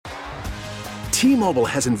T-Mobile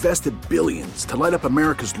has invested billions to light up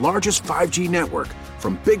America's largest 5G network,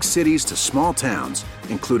 from big cities to small towns,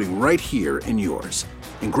 including right here in yours.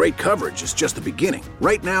 And great coverage is just the beginning.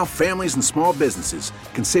 Right now, families and small businesses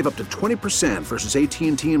can save up to 20% versus AT&T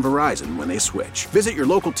and Verizon when they switch. Visit your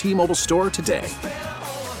local T-Mobile store today.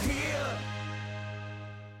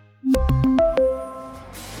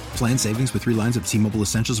 Plan savings with 3 lines of T-Mobile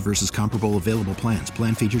Essentials versus comparable available plans.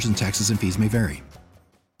 Plan features and taxes and fees may vary.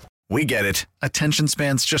 We get it. Attention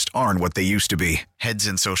spans just aren't what they used to be. Heads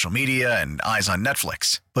in social media and eyes on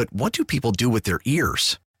Netflix. But what do people do with their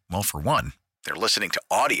ears? Well, for one, they're listening to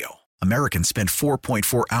audio. Americans spend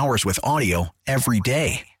 4.4 hours with audio every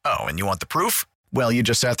day. Oh, and you want the proof? Well, you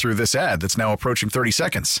just sat through this ad that's now approaching 30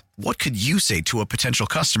 seconds. What could you say to a potential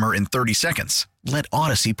customer in 30 seconds? Let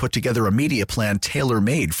Odyssey put together a media plan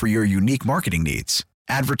tailor-made for your unique marketing needs.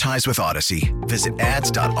 Advertise with Odyssey. Visit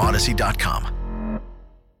ads.odyssey.com.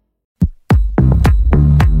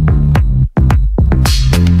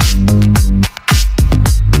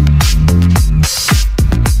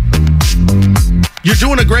 You're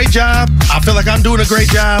doing a great job. I feel like I'm doing a great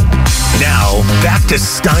job. Now, back to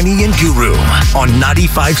Steiny and Guru on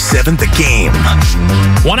 95.7 The Game.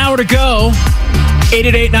 1 hour to go.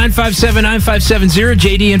 888-957-9570.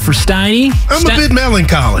 JD in for Steiny. I'm a bit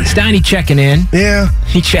melancholy. Steiny checking in. Yeah.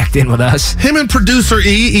 He checked in with us. Him and producer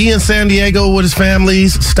E in San Diego with his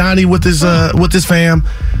families. Steiny with his fam.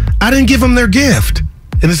 I didn't give them their gift.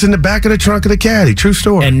 And it's in the back of the trunk of the caddy. True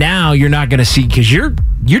story. And now you're not going to see, because you're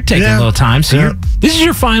taking a little time. So this is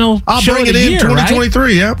your final I'll show bring of it the in year, 2023,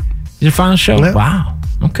 right? yep. Your final show? Yep. Wow.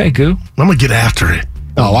 Okay, Goo. I'm going to get after it.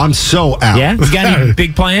 Oh, I'm so out. Yeah? You got any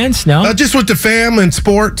big plans? No? Just with the fam and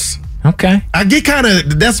sports. Okay. I get I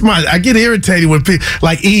get irritated when people,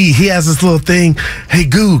 like E, he has this little thing. Hey,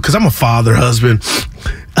 Goo, because I'm a father, husband.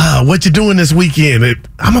 What you doing this weekend?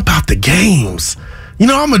 I'm about the games. You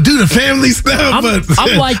know, I'm going to do the family stuff, but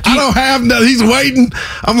I'm like I don't have nothing. He's waiting.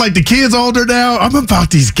 I'm like, the kid's older now. I'm about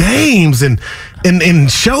these games and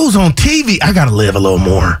shows on TV. I got to live a little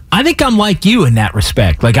more. I think I'm like you in that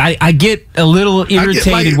respect. Like, I get a little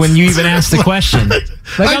irritated when you even ask the question.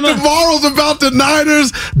 Tomorrow's about the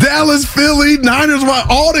Niners, Dallas, Philly, Niners,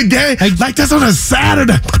 all the games. Like, that's on a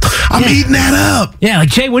Saturday. I'm eating that up. Yeah, like,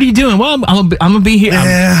 Jay, what are you doing? Well, I'm going to be here.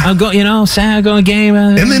 Yeah. I'm going, Saturday, going game.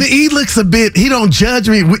 And then he looks a bit, he don't judge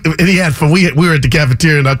me. And he had fun. We were at the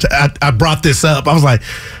cafeteria, and I brought this up. I was like,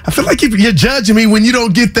 I feel like you're judging me when you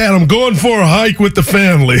don't get that. I'm going for a hike with the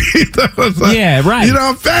family. Like, yeah, right. You know,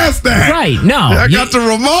 I'm past that. Right, no. I got the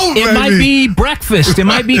remote, It might be breakfast. It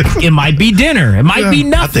might be dinner. It might be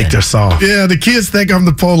nothing. I think they're soft. Yeah, the kids think I'm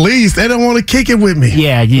the police. They don't want to kick it with me.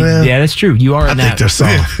 Yeah, that's true. You are in that. I think they're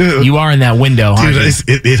soft. You are in that window, dude,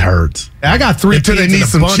 it hurts. I got 3 until kids they need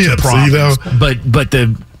some chips, you know.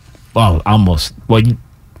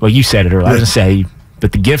 Well, you said it earlier. I was going to say,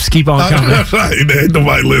 but the gifts keep on coming. Ain't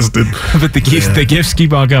nobody listening. But the gifts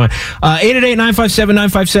keep on coming.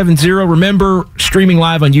 888-957-9570. Remember, streaming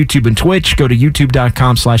live on YouTube and Twitch. Go to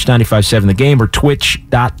youtube.com/957 The Game or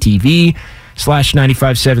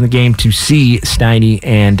twitch.tv/957 The Game to see Steiny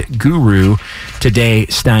and Guru. Today,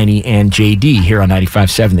 Steiny and JD here on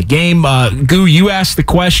 95.7 The Game. Goo, you asked the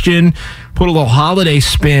question. Put a little holiday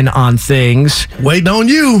spin on things. Waiting on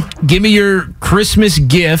you. Give me your Christmas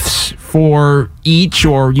gifts for each,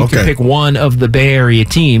 or you can pick one of the Bay Area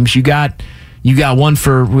teams. You got one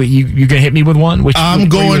for you gonna hit me with one? I'm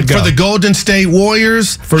going for the Golden State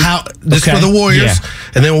Warriors. For the Warriors,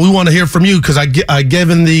 and then we want to hear from you because I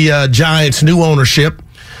given the Giants new ownership.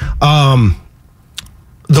 The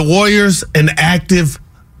Warriors an active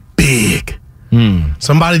big.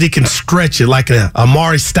 Somebody that can stretch it like a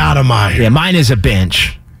Amari Stoudemire. Yeah, mine is a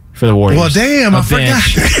bench for the Warriors. Well, damn, I forgot.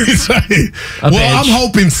 I'm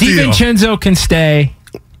hoping still. DiVincenzo can stay.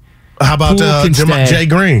 How about Jay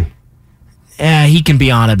Green? He can be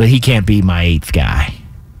on it, but he can't be my 8th guy.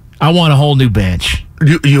 I want a whole new bench.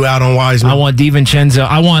 You out on Wiseman? I want DiVincenzo.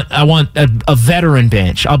 I want a veteran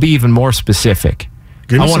bench. I'll be even more specific.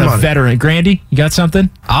 I want a veteran. Grandy, you got something?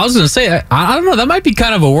 I was going to say, I don't know. That might be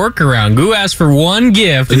kind of a workaround. Goo asked for one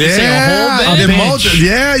gift, and you say a whole bench.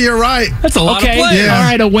 Yeah, you're right. That's a lot of players. Yeah. All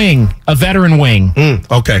right, a wing. A veteran wing.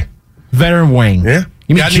 Okay. Veteran wing. Yeah.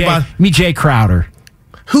 Give me Jay Crowder.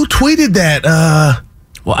 Who tweeted that?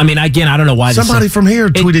 Well, I mean, again, I don't know why. Somebody from here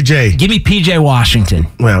tweeted Jay. Give me P.J. Washington.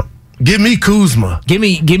 Well, give me Kuzma. Give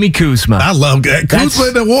me Kuzma. I love that. Kuzma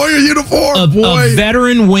in the Warrior uniform. A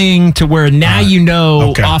veteran wing to where now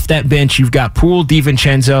off that bench you've got Poole,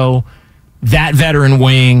 DiVincenzo, that veteran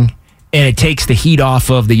wing, and it takes the heat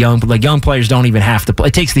off of the young players don't even have to play.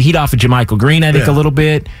 It takes the heat off of JaMychal Green, I think, a little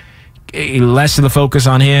bit. Less of the focus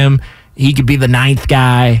on him. he could be the 9th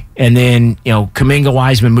guy, and then Kuminga,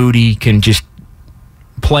 Wiseman, Moody can just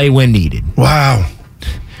play when needed. Wow.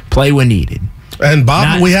 Play when needed. And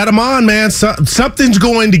Bob, we had him on, man. Something's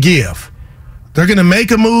going to give. They're going to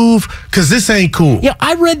make a move because this ain't cool. Yeah,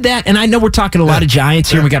 I read that, and I know we're talking a lot of Giants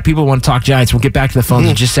here. We got people who want to talk Giants. We'll get back to the phones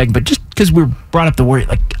in just a second. But just because we brought up the word,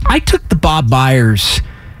 I took the Bob Byers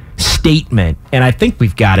statement, and I think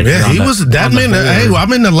we've got it. Yeah, he was that man. Hey,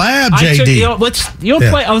 I'm in the lab, JD. Let's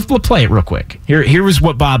play it real quick. Here was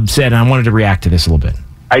what Bob said, and I wanted to react to this a little bit.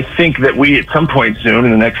 I think that we, at some point soon,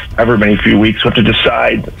 in the next ever many few weeks, have to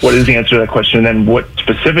decide what is the answer to that question and then what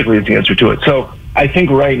specifically is the answer to it. So I think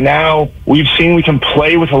right now we've seen we can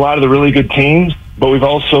play with a lot of the really good teams, but we've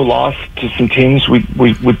also lost to some teams we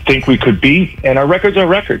would think we could beat, and our record's our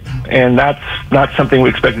record. And that's not something we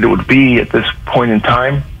expected it would be at this point in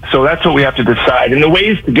time. So that's what we have to decide. And the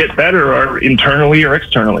ways to get better are internally or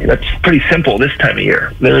externally. That's pretty simple this time of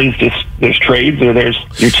year. There's trades, or there's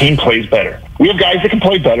your team plays better. We have guys that can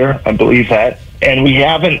play better, I believe that. And we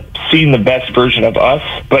haven't seen the best version of us,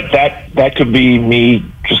 but that could be me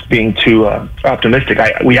just being too optimistic.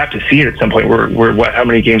 We have to see it at some point. We're how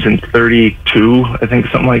many games in? 32, I think,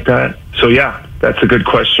 something like that. So yeah, that's a good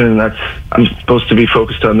question. I'm supposed to be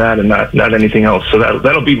focused on that and not anything else. So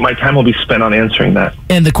that'll be my time will be spent on answering that.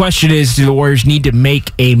 And the question is, do the Warriors need to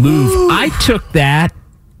make a move? Ooh. I took that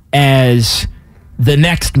as the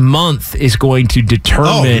next month is going to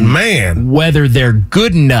determine whether they're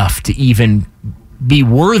good enough to even be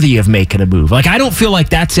worthy of making a move. I don't feel like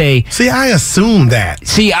that's a... See, I assumed that.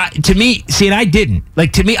 And I didn't.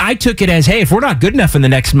 To me, I took it as, hey, if we're not good enough in the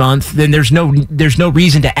next month, then there's no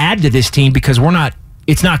reason to add to this team because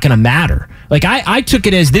it's not going to matter. I took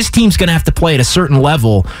it as this team's going to have to play at a certain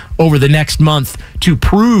level over the next month to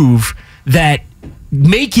prove that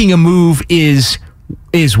making a move is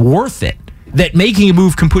worth it. That making a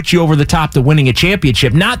move can put you over the top to winning a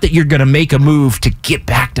championship. Not that you're going to make a move to get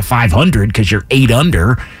back to 500 because you're 8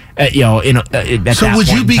 under. So would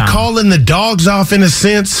you be calling the dogs off in a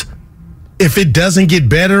sense if it doesn't get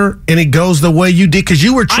better and it goes the way you did? Because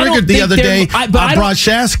you were triggered the other day. I brought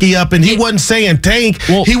Shasky up and he wasn't saying tank.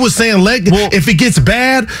 He was saying if it gets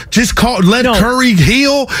bad, just let Curry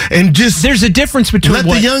heal and just. There's a difference between let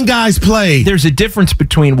the young guys play. There's a difference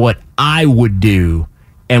between what I would do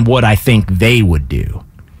and what I think they would do.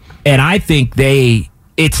 And I think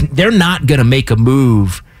they're not going to make a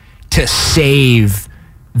move to save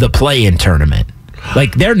the play-in tournament.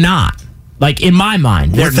 They're not. In my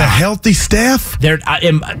mind, they're with a healthy Steph.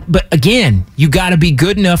 But again, you got to be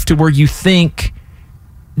good enough to where you think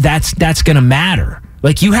that's going to matter.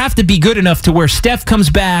 You have to be good enough to where Steph comes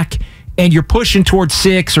back and you're pushing toward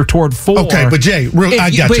 6 or toward 4. Okay, but Jay, I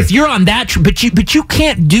got you. But if you're on that, but you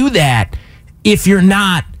can't do that if you're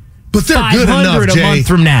not. But they're good enough, Jay. A month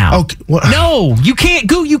from now. Okay, no, you can't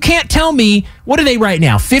go. You can't tell me, what are they right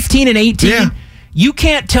now? 15 and 18? Yeah. You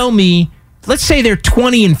can't tell me, let's say they're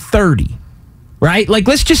 20 and 30, right?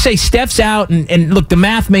 Let's just say Steph's out, and look, the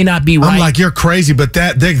math may not be right. I'm you're crazy, but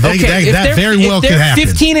that very well could happen.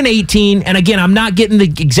 15 and 18, and again, I'm not getting the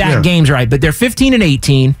exact games right, but they're 15 and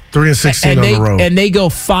 18. 3 and 16 on the road. And they go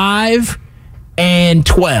 5 and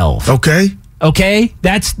 12. Okay?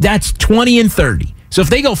 That's 20 and 30. So if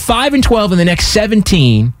they go 5 and 12 in the next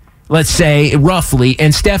 17, let's say roughly,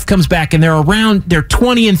 and Steph comes back and they're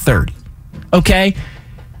 20 and 30. Okay?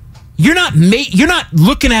 You're not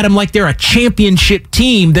looking at them like they're a championship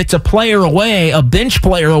team that's a player away, a bench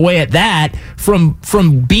player away at that from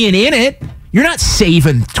being in it. You're not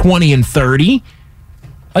saving 20 and 30.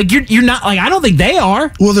 You're not I don't think they are.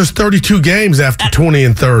 Well, there's 32 games after 20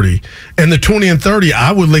 and 30. And the 20 and 30,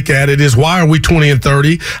 I would look at it as, why are we 20 and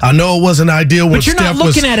 30? I know it wasn't ideal when Steph was here. But you're not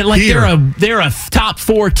looking at it like they're a top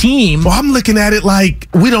 4 team. Well, I'm looking at it like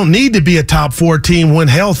we don't need to be a top 4 team when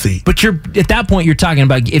healthy. But at that point, you're talking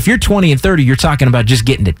about, if you're 20 and 30, you're talking about just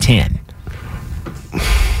getting to 10.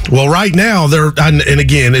 Well, right now, and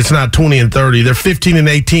again, it's not 20 and 30. They're 15 and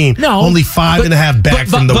 18. No. Only 5.5 back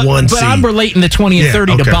from the 1 seed. But I'm relating the 20 and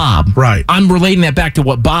 30 to Bob. Right. I'm relating that back to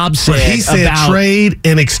what Bob said. But he said trade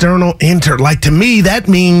and external enter. To me, that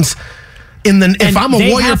means if I'm a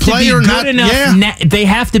Warrior player, they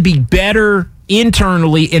have to be better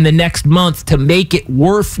internally in the next month to make it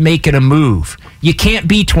worth making a move. You can't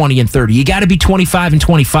be 20 and 30. You got to be 25 and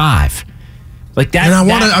 25. That. And I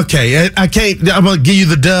want to, I can't, I'm going to give you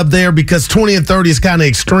the dub there because 20 and 30 is kind of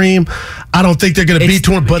extreme. I don't think they're going to be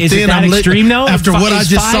 20, but then I'm extreme, though? After what I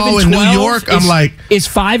just saw in New York, I'm like. Is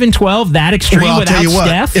 5 and 12 that extreme without Steph? I'll tell you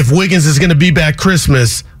what, if Wiggins is going to be back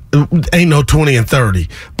Christmas, ain't no 20 and 30.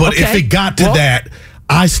 But if it got to that,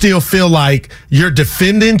 I still feel like you're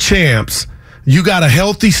defending champs. you got a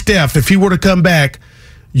healthy Steph. If he were to come back,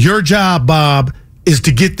 your job, Bob, is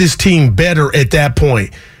to get this team better at that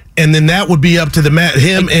point. And then that would be up to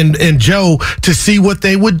him and Joe to see what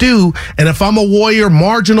they would do. And if I'm a Warrior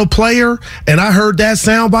marginal player and I heard that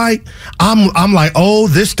soundbite, I'm like, oh,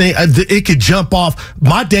 this thing, it could jump off.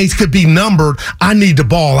 My days could be numbered. I need to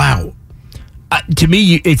ball out. To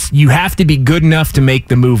me, you have to be good enough to make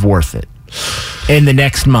the move worth it in the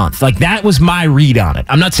next month. Like, that was my read on it.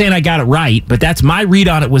 I'm not saying I got it right, but that's my read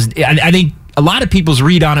on it. I think a lot of people's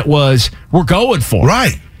read on it was, we're going for it.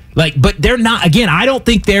 Right. Like, but they're not, again, I don't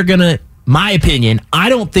think they're going to, my opinion, I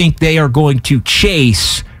don't think they are going to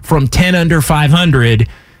chase from 10 under 500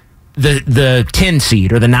 the 10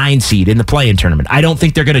 seed or the 9 seed in the play-in tournament. I don't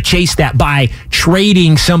think they're going to chase that by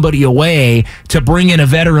trading somebody away to bring in a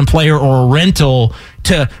veteran player or a rental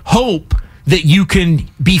to hope that you can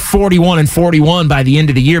be 41-41 by the end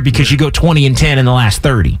of the year because you go 20-10 in the last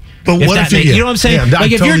 30. But what if you know what I'm saying? Yeah,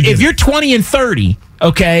 like, if you're 20-30,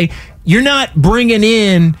 okay, you're not bringing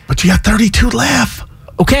in. But you got 32 left.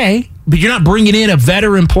 Okay, but you're not bringing in a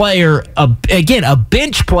veteran player, a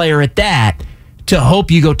bench player at that, to hope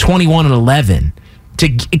you go 21-11.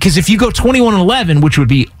 Because if you go 21-11, which would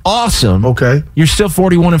be awesome, okay, you're still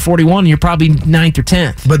 41-41, and you're probably 9th or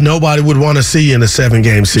 10th. But nobody would want to see you in a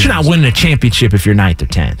 7-game series. You're not winning a championship if you're 9th or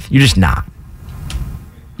 10th. You're just not.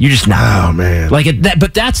 You're just not. Oh, man.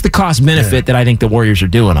 But that's the cost benefit that I think the Warriors are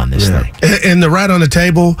doing on this thing. And the right on the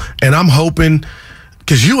table, and I'm hoping,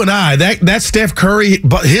 because you and I, that Steph Curry,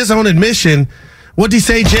 but his own admission, what did he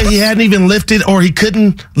say, Jay? He hadn't even lifted, or he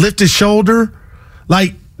couldn't lift his shoulder?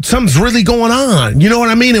 Like, something's really going on. You know what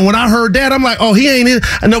I mean? And when I heard that, I'm like, oh, he ain't in.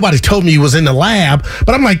 And nobody told me he was in the lab,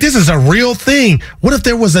 but I'm like, this is a real thing. What if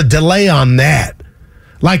there was a delay on that?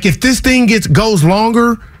 Like, if this thing goes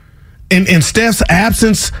longer and Steph's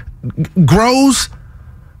absence grows,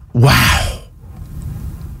 wow.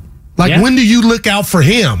 Like, when do you look out for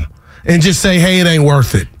him and just say, hey, it ain't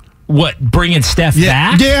worth it? What, bringing Steph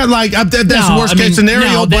back? Yeah, like that's worst case scenario.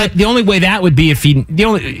 No, but the only way that would be if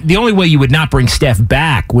the only way you would not bring Steph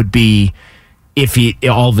back would be if he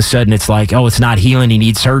all of a sudden it's like, oh, it's not healing, he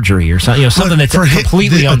needs surgery or something. Something that's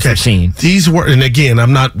completely unforeseen. These were, and again,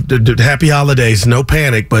 I'm not happy holidays, no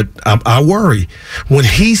panic, but I worry when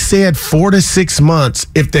he said 4 to 6 months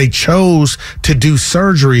if they chose to do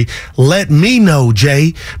surgery. Let me know,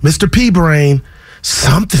 Jay, Mr. P Brain.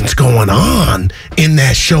 Something's going on in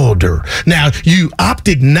that shoulder. Now, you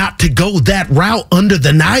opted not to go that route under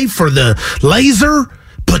the knife or the laser,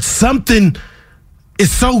 but something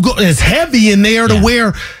is it's heavy in there to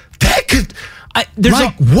where that could.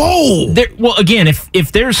 Whoa. Well, again,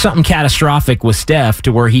 if there's something catastrophic with Steph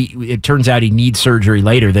to where it turns out he needs surgery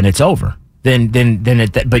later, then it's over.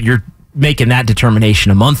 But you're making that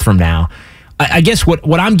determination a month from now. I guess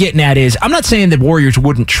what I'm getting at is, I'm not saying the Warriors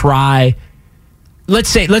wouldn't try.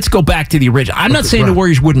 Let's go back to the original. I'm not saying the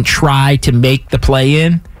Warriors wouldn't try to make the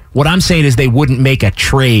play-in. What I'm saying is they wouldn't make a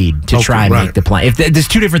trade to try and make the play. If there's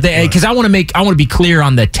two different things, because I want to be clear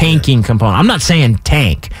on the tanking component. I'm not saying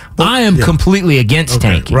tank. I am completely against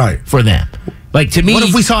tanking for them. Like, to me, what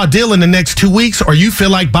if we saw a deal in the next 2 weeks, or you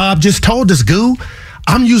feel like Bob just told us, Goo?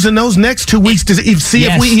 I'm using those next 2 weeks to see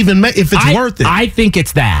if we even if it's worth it. I think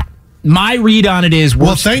it's that. My read on it is,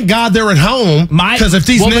 well, thank God they're at home, because if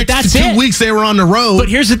these next 2 weeks they were on the road. But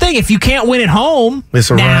here's the thing: if you can't win at home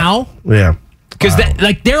now, because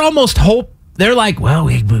they're almost they're like, well,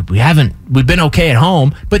 we've been okay at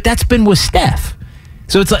home, but that's been with Steph.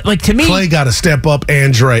 So it's like to me, Clay got to step up,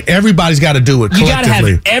 and Dre. Everybody's got to do it collectively. You got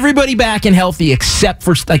to have everybody back and healthy, except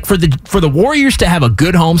for the Warriors to have a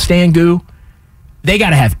good homestand. Goo, they got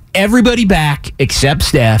to have everybody back except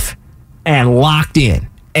Steph and locked in.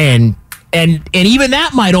 And even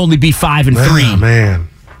that might only be 5 and 3. Oh, man.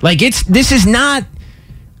 Like, this is not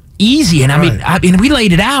easy. And I mean, we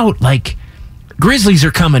laid it out. Like, Grizzlies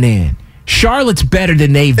are coming in. Charlotte's better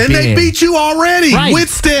than they've been. And they beat you already with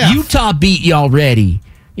Steph. Utah beat you already.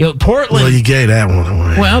 Portland. Well, you gave that one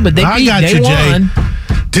away. Well, but they won. Jay.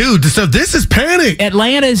 Dude, so this is panic.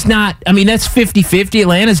 Atlanta's not. I mean, that's 50-50.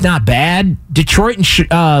 Atlanta's not bad. Detroit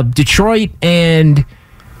and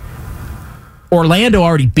Orlando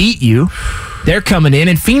already beat you. They're coming in,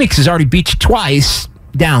 and Phoenix has already beat you twice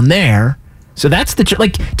down there. So that's to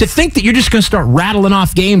think that you're just going to start rattling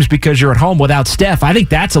off games because you're at home without Steph. I think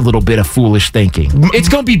that's a little bit of foolish thinking. It's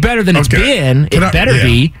going to be better than it's been. It better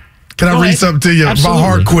be. Can I read something to you? Absolutely. My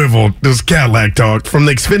heart quivered. This Cadillac talk from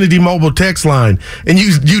the Xfinity Mobile text line, and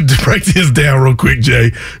you break this down real quick,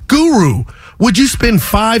 Jay. Guru, would you spend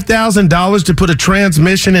 $5,000 to put a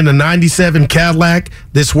transmission in a '97 Cadillac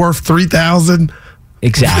that's worth $3,000?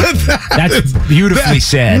 Exactly. That's beautifully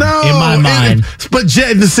said in my mind. But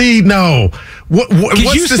no.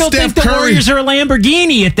 What's you still think the Warriors are a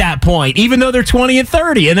Lamborghini at that point, even though they're 20 and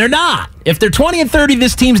 30, and they're not. If they're 20 and 30,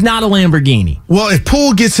 this team's not a Lamborghini. Well, if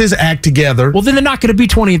Poole gets his act together, well, then they're not going to be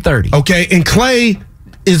 20 and 30. Okay, and Clay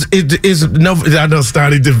is no. I know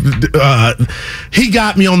Stoney. He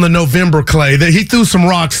got me on the November Clay. That he threw some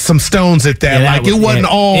rocks, some stones at that. It wasn't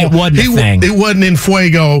all. It wasn't a thing. It wasn't in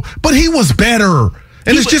fuego, but he was better.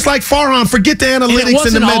 And it's just like Farhan. Forget the analytics. It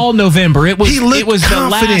wasn't all November. It was. It was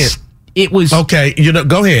confident. The last. It was okay.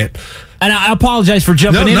 Go ahead. And I apologize for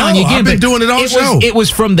jumping in on you again. I've been doing it all show. It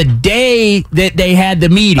was from the day that they had the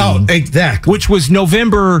meeting. Oh, exactly. Which was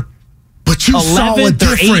November. But you 11th saw a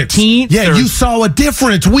difference. 18th. Yeah, you saw a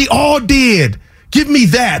difference. We all did. Give me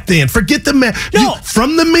that then. Forget the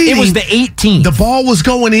from the meeting. It was the 18th. The ball was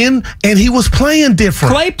going in, and he was playing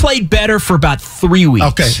different. Clay played better for about 3 weeks.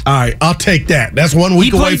 Okay, all right, I'll take that. That's 1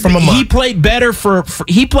 week away from a month. He played better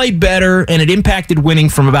he played better, and it impacted winning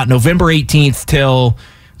from about November 18th till,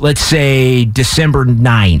 let's say, December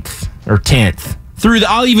 9th or 10th.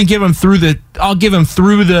 I'll give him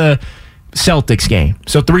through the Celtics game.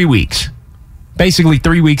 So 3 weeks. Basically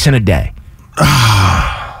 3 weeks in a day.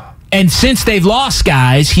 And since they've lost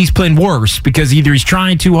guys, he's playing worse because either he's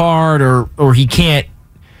trying too hard or he can't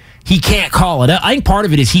call it up. I think part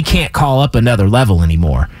of it is he can't call up another level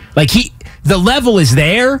anymore. Like the level is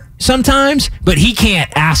there sometimes, but he can't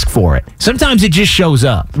ask for it. Sometimes it just shows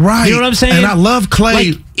up. Right. You know what I'm saying? And I love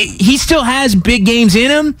Clay. He still has big games in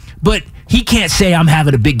him, but he can't say I'm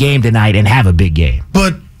having a big game tonight and have a big game.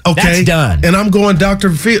 But okay, that's done. And I'm going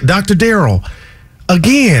Dr. Darryl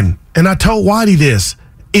again. And I told Whitey this.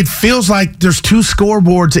 It feels like there's 2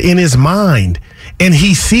 scoreboards in his mind, and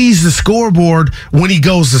he sees the scoreboard when he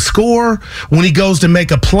goes to score, when he goes to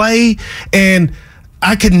make a play, and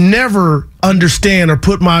I could never understand or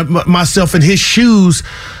put myself in his shoes,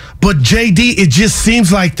 but JD, it just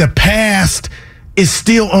seems like the past is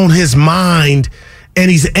still on his mind, and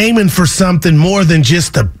he's aiming for something more than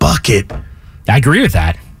just a bucket. I agree with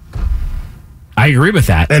that. And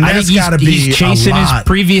that's got to be he's chasing his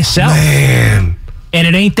previous self. Man. And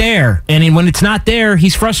it ain't there. And when it's not there,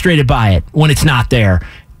 he's frustrated by it when it's not there.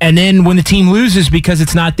 And then when the team loses because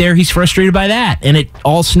it's not there, he's frustrated by that. And it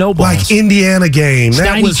all snowballs. Like Indiana game.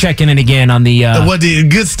 Steiny was checking in again on the...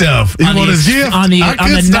 good stuff. On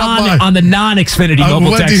the non-Xfinity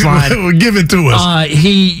mobile text line. Give it to us.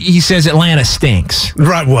 He says Atlanta stinks.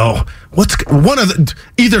 Right, well...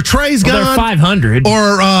 either Trey's gone... They're 500.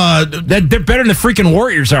 Or... they're better than the freaking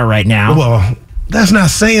Warriors are right now. Well... That's not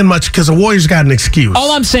saying much because the Warriors got an excuse.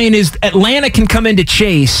 All I'm saying is Atlanta can come into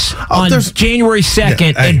Chase on January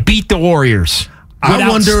 2nd and beat the Warriors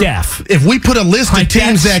without Steph. If we put a list of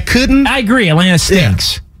teams that couldn't. I agree. Atlanta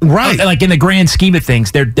stinks. Yeah, right. Like in the grand scheme of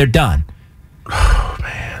things, they're done. Oh,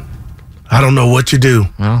 man. I don't know what you do.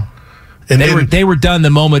 Well, and they were done the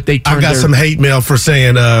moment they turned. I got some hate mail for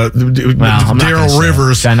saying Daryl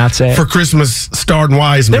Rivers for Christmas starting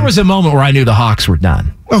Wiseman. There was a moment where I knew the Hawks were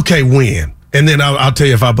done. Okay, when? And then I'll tell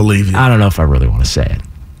you if I believe you. I don't know if I really want to say it.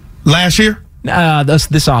 Last year?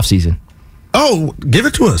 This offseason. Oh, give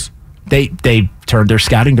it to us. They turned their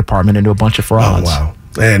scouting department into a bunch of frauds. Oh, wow.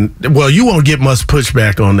 And, you won't get much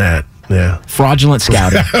pushback on that. Yeah. Fraudulent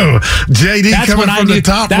scouting. JD coming from the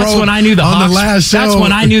top row. That's when I knew the Hawks. The last show. That's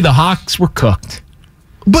when I knew the Hawks were cooked.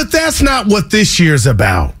 But that's not what this year's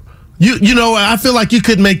about. You know, I feel like you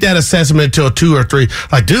couldn't make that assessment until 2 or 3.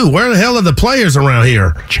 Like, dude, where the hell are the players around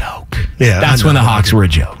here? Joke. Yeah, that's when the Hawks were a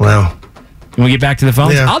joke. Well, when we get back to the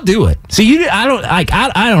phones, I'll do it. See, I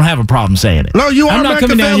don't have a problem saying it. No, you are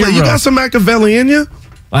Machiavelli. You got some Machiavelli in you.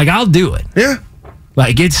 Like, I'll do it. Yeah.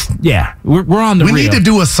 Like, we're on the. We need to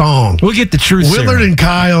do a song. We'll get the truth. Willard and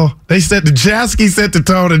Kyle. They said the Jasky set the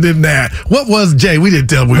tone and did that. What was Jay? We didn't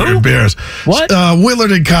tell. We were embarrassed. What?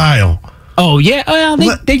 Willard and Kyle. Oh, yeah. Well,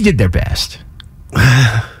 they did their best.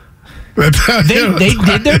 they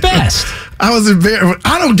did their best. I was embarrassed.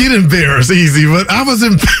 I don't get embarrassed easy, but I was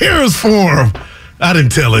embarrassed for him. I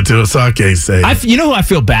didn't tell it to him, so I can't say it. You know who I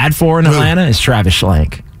feel bad for in Atlanta is Travis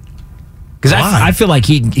Schlenk. Because I feel like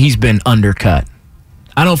he's been undercut.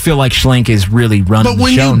 I don't feel like Schlenk is really running the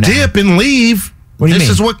show now. But when you dip and leave, this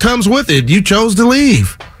is what comes with it. You chose to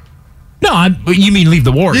leave. No, you mean leave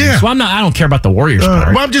the Warriors? Yeah. Well, I don't care about the Warriors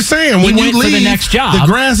part. Well, I'm just saying when you leave for the next job, the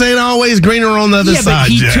grass ain't always greener on the other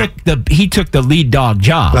side. Yeah, but he took the lead dog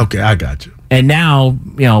job. Okay, I got you. And now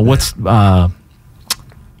what's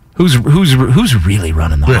who's really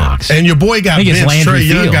running the Hawks? And your boy got benched. Trey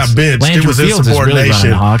Young got benched. Landry it was Fields insubordination. Is really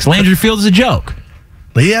running the Hawks. Landry Fields is a joke.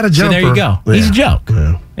 He had a jumper. So there you go. Yeah. He's a joke.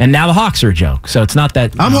 Yeah. And now the Hawks are a joke. So it's not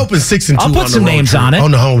that. I'm hoping 6-2. I'll put some names on it.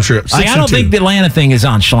 On the home trip. I don't think the Atlanta thing is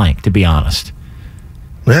on Schlenk, to be honest.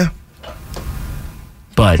 Yeah.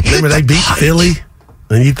 But remember they beat Philly?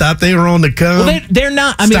 And you thought they were on the come? Well, they're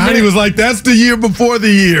not. I mean, Steiny was like, that's the year before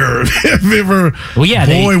the year. Well, yeah.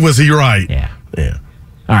 Boy, was he right. Yeah. Yeah.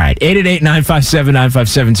 All right.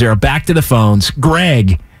 888-957-9570. Back to the phones.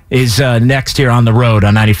 Greg is next here on the road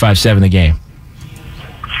on 95.7 The Game.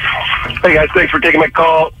 Hey, guys. Thanks for taking my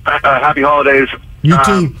call. Happy holidays. You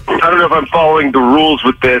too. I don't know if I'm following the rules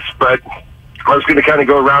with this, but I was going to kind of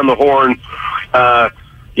go around the horn.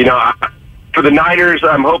 For the Niners,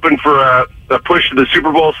 I'm hoping for a push to the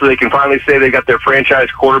Super Bowl so they can finally say they got their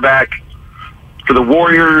franchise quarterback. For the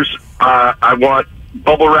Warriors, I want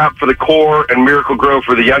bubble wrap for the core and Miracle Grow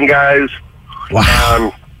for the young guys.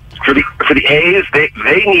 Wow. For the A's, they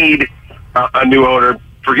need a new owner.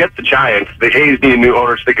 Forget the Giants. The A's need a new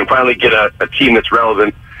owner so they can finally get a team that's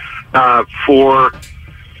relevant. I'll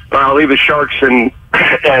leave the Sharks and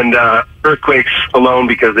Earthquakes alone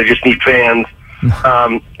because they just need fans.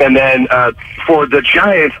 And then for the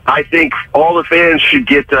Giants, I think all the fans should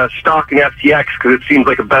get stock in FTX because it seems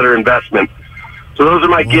like a better investment. So those are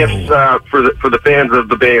my gifts for the fans of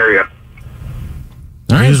the Bay Area.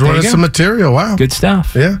 All right, he was running some material. Wow. Good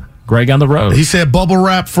stuff. Yeah. Greg on the road. He said bubble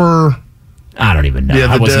wrap for... I don't even know.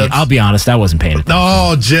 Yeah, I'll be honest, I wasn't paying attention.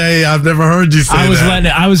 Oh, Jay, I've never heard you say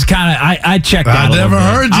that. I checked out. I never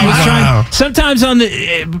heard you. Wow. Sometimes on the.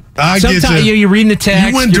 Sometimes you're reading the text.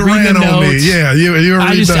 You went you're reading the on notes. me. Yeah, you were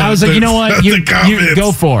reading I was like, you know what? You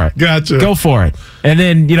go for it. Gotcha. Go for it. And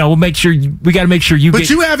then, we'll make sure we got to make sure you. But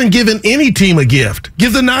you haven't given any team a gift.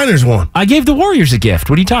 Give the Niners one. I gave the Warriors a gift.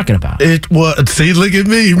 What are you talking about? See, look at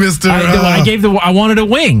me, Mister. I wanted a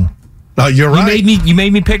wing. Oh, you're right. You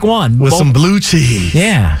made me pick one with some blue cheese.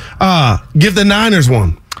 Yeah. Give the Niners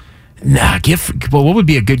one. Nah, gift. Well, what would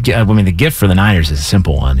be a good gift? I mean, the gift for the Niners is a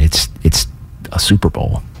simple one. It's a Super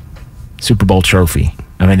Bowl trophy.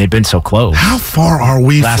 I mean, they've been so close. How far are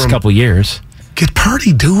we last couple years? Could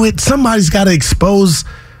Purdy do it? Somebody's got to expose.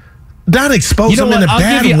 Not expose them in a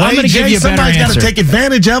bad way. I'm going to give you a better answer. Somebody's got to take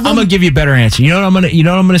advantage of them. I'm going to give you a better answer. You know what I'm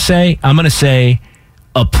going to say? I'm going to say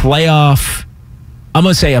a playoff. I'm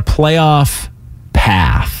going to say a playoff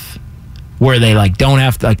path where they don't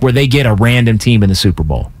have to, where they get a random team in the Super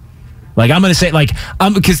Bowl. I'm going to say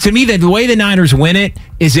because to me the way the Niners win it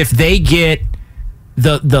is if they get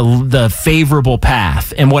the favorable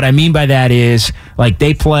path. And what I mean by that is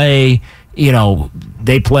they play,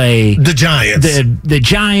 they play the Giants. The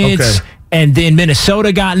Giants. Okay. And then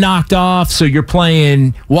Minnesota got knocked off, so you're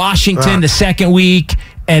playing Washington the second week.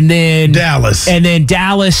 And then Dallas,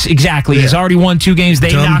 exactly, has already won 2 games.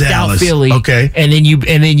 They knocked out Philly, okay, and then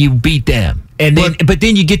you beat them, and then but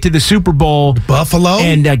then you get to the Super Bowl, Buffalo,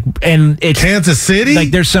 and it's Kansas City.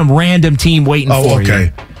 There's some random team waiting for you.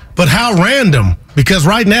 Okay, but how random? Because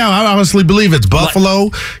right now, I honestly believe it's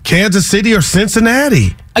Buffalo, Kansas City, or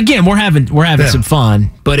Cincinnati. Again, we're having some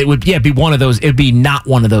fun, but it would be one of those. It'd be not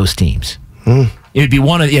one of those teams. It would be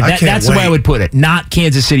one of that's the way I would put it. Not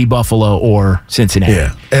Kansas City, Buffalo, or Cincinnati.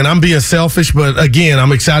 Yeah, and I'm being selfish, but again,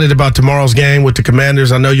 I'm excited about tomorrow's game with the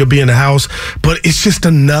Commanders. I know you'll be in the house, but it's just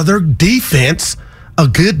another defense, a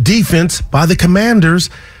good defense by the Commanders.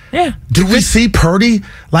 Yeah. Do we see Purdy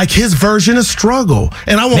his version of struggle?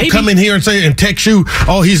 And I won't come in here and text you,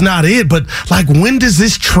 oh, he's not it. But when does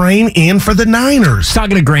this train end for the Niners? I was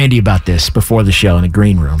talking to Grandy about this before the show in the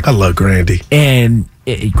green room. I love Grandy. And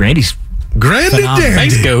Grandy's phenomenal.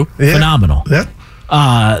 Thanks, Go. Yeah. Phenomenal. Yeah.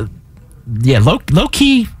 Low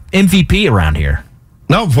key MVP around here.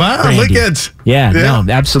 No, wow, Grandy. Look at no,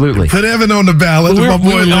 absolutely. Put Evan on the ballot. My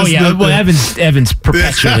boy Evan's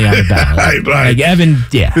perpetually on the ballot. right. Evan,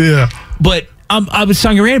 yeah. But I was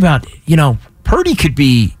talking to Rand about, Purdy could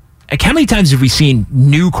be, how many times have we seen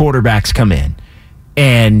new quarterbacks come in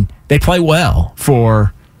and they play well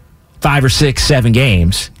for 5 or 6, 7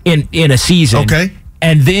 games in a season. Okay.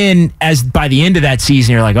 And then by the end of that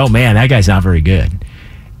season, you're like, oh man, that guy's not very good.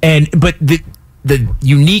 But the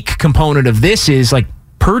unique component of this is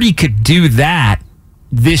Purdy could do that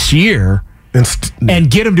this year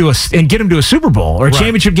and get him to a Super Bowl or a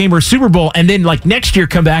championship game or a Super Bowl, and then next year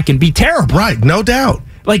come back and be terrible. Right, no doubt.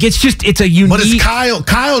 It's a unique. But it's Kyle.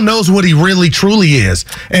 Kyle knows what he really truly is,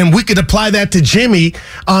 and we could apply that to Jimmy.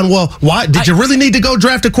 Why did you really need to go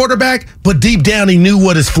draft a quarterback? But deep down, he knew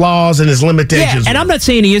what his flaws and his limitations. Yeah, and I'm not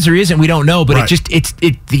saying he is or isn't. We don't know, but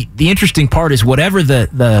the interesting part is whatever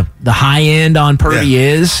the high end on Purdy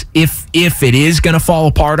is. If it is going to fall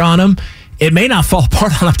apart on him, it may not fall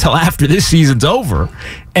apart on him until after this season's over,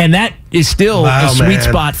 and that is still a sweet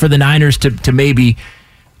spot for the Niners to maybe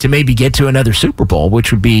to maybe get to another Super Bowl,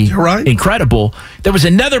 which would be incredible. There was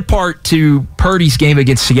another part to Purdy's game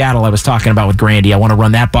against Seattle I was talking about with Grandy. I want to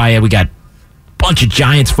run that by you. We got a bunch of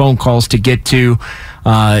Giants phone calls to get to.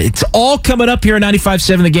 It's all coming up here at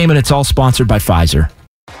 95.7 The Game, and it's all sponsored by Pfizer.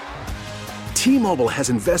 T-Mobile has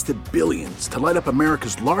invested billions to light up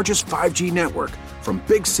America's largest 5G network, from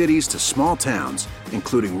big cities to small towns,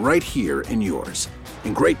 including right here in yours.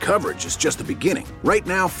 And great coverage is just the beginning. Right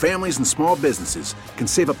now, families and small businesses can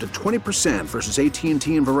save up to 20% versus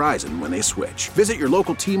AT&T and Verizon when they switch. Visit your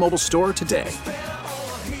local T-Mobile store today.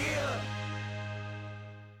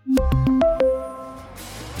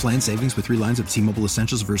 Plan savings with 3 lines of T-Mobile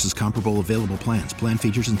Essentials versus comparable available plans. Plan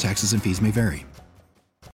features and taxes and fees may vary.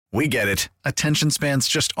 We get it. Attention spans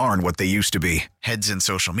just aren't what they used to be. Heads in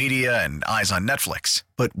social media and eyes on Netflix.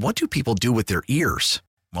 But what do people do with their ears?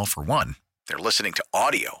 Well, for one, they're listening to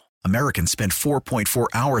audio. Americans spend 4.4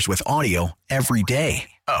 hours with audio every day.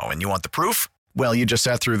 Oh, and you want the proof? Well, you just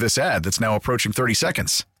sat through this ad that's now approaching 30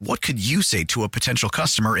 seconds. What could you say to a potential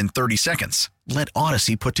customer in 30 seconds? Let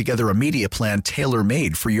Odyssey put together a media plan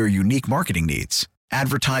tailor-made for your unique marketing needs.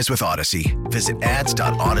 Advertise with Odyssey. Visit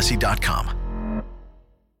ads.odyssey.com.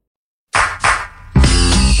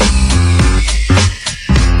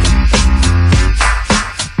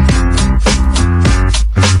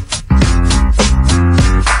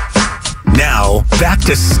 Now, back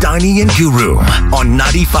to Steiny and Guru on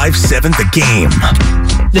 95.7 The Game.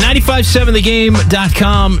 The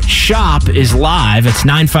 957thegame.com shop is live. It's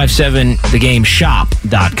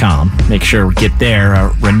 957thegameshop.com. Make sure we get there.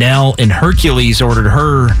 Renelle in Hercules ordered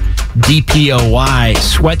her DPOY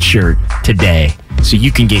sweatshirt today, so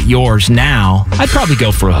you can get yours now. I'd probably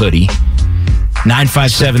go for a hoodie.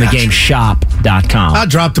 957thegameshop.com. I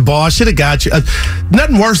dropped the ball. I should have got you.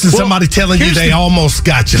 Nothing worse than somebody telling you they almost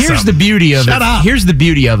got you Here's something. The beauty of Shut it. up. Here's the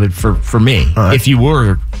beauty of it for me. Right. If you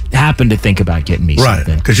happen to think about getting me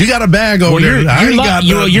something. Because you got a bag over there.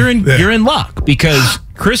 You're in luck because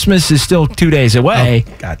Christmas is still 2 days away.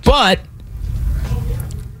 Oh, gotcha. But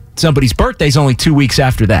somebody's birthday's only 2 weeks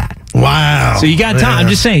after that. Wow. So you got time. I'm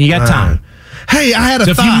just saying, you got time. Hey, I had a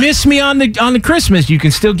thought. So if you miss me on the Christmas, you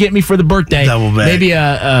can still get me for the birthday. Double bag. Maybe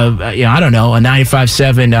I don't know, a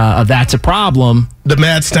 95.7 That's a Problem. The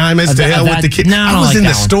Matt Steinmetz, The Hell with the Kids. No, I was in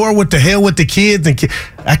the store with The Hell with the Kids, and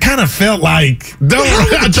I kind of felt like, I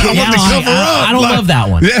wanted to cover up. I don't love that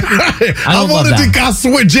one. Yeah, I wanted to, I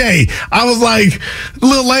swear, Jay, I was like,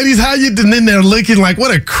 little ladies, how you, and then they're looking like,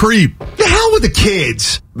 what a creep. The Hell with the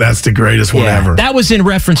Kids. That's the greatest one ever. That was in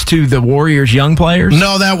reference to the Warriors young players?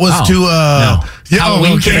 No, that was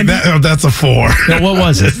Halloween candy? That's a 4. No, what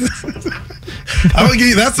was it? I'm gonna give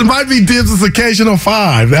you, that might be Dibs' occasional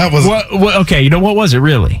 5. That was okay. You know what was it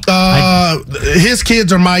really? His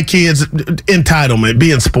kids are my kids. Entitlement,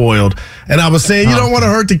 being spoiled, and I was saying you don't want to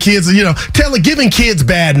hurt the kids. Giving kids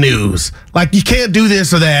bad news, like you can't do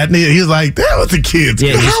this or that. And he was like, "The hell with the kids.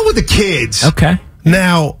 Yeah, the hell with the kids." Okay.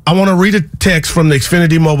 Now, I want to read a text from the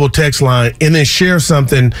Xfinity Mobile text line and then share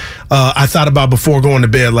something I thought about before going to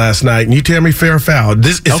bed last night. And you tell me fair or foul.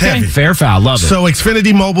 This is heavy. Fair or foul. Love it. So,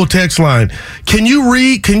 Xfinity Mobile text line. Can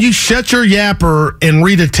you shut your yapper and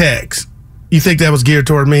read a text? You think that was geared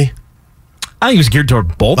toward me? I think it was geared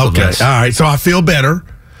toward both of us. Okay. All right. So, I feel better.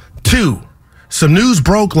 2, some news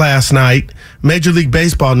broke last night, Major League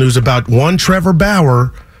Baseball news about one Trevor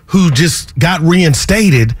Bauer who just got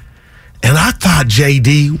reinstated. And I thought,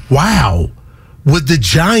 JD, wow, would the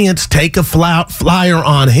Giants take a flyer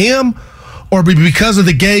on him? Or because of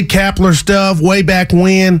the Gabe Kapler stuff way back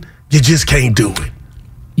when, you just can't do it?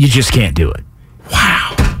 You just can't do it.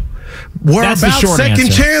 Wow. We're That's about the short second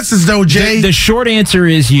answer. chances, though, Jay. The short answer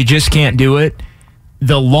is you just can't do it.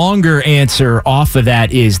 The longer answer off of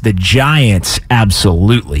that is the Giants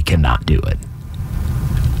absolutely cannot do it.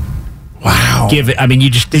 Wow. You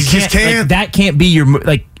just can't. Like, that can't be your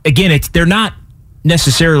again. They're not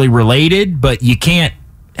necessarily related, but you can't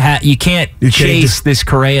chase this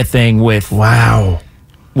Correa thing with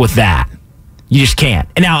that. You just can't.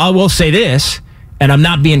 And now I will say this, and I'm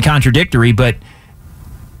not being contradictory, but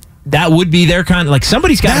that would be their kind. Like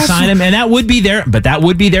somebody's got to sign him, and that would be their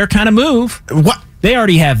kind of move. What? They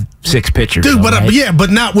already have 6 pitchers. Dude, right?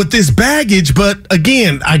 but not with this baggage. But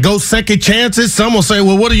again, I go second chances. Some will say,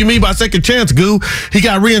 well, what do you mean by second chance, Goo? He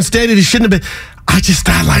got reinstated. He shouldn't have been. I just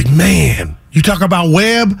thought, like, man, you talk about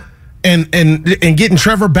Webb and getting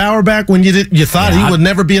Trevor Bauer back when you thought he would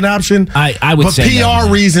never be an option. I would say PR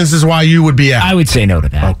reasons is why you would be out. I would say no to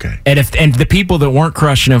that. Okay. And the people that weren't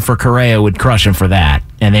crushing him for Correa would crush him for that,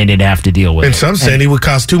 and they didn't have to deal with it. And some saying he would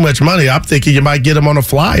cost too much money. I'm thinking you might get him on a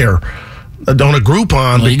flyer. on a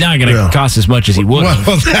Groupon. Well, he's not going to cost as much as he would.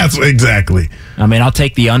 Well, that's exactly. I mean, I'll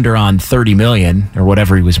take the under on $30 million or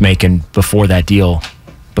whatever he was making before that deal.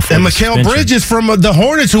 And Mikal Bridges from the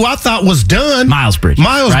Hornets, who I thought was done. Miles Bridges.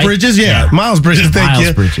 Right? Bridges, yeah. Miles Bridges, thank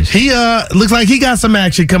you. Bridges. He looks like he got some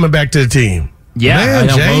action coming back to the team. Yeah, man,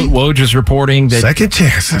 I know Woj was reporting that second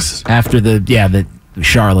chances after that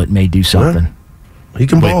Charlotte may do something. He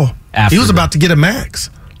can ball. He was about to get a max.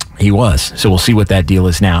 He was. So we'll see what that deal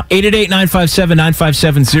is now.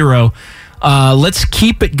 888-957-9570. Let's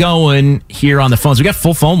keep it going here on the phones. We got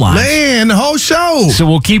full phone lines. Man, the whole show. So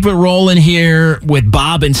we'll keep it rolling here with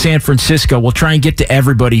Bob in San Francisco. We'll try and get to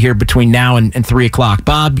everybody here between now and 3 o'clock.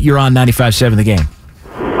 Bob, you're on 95.7 The Game.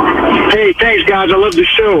 Hey, thanks, guys. I love the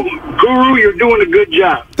show. Guru, you're doing a good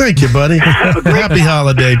job. Thank you, buddy. Happy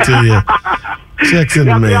holiday to you. Checks in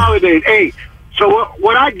the mail. Happy holidays. Hey, so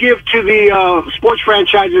what I give to the sports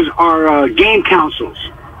franchises are game consoles.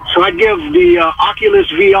 So I'd give the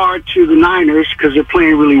Oculus VR to the Niners because they're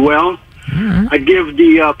playing really well. Mm-hmm. I'd give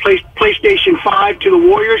the PlayStation 5 to the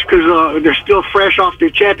Warriors because they're still fresh off their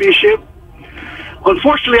championship.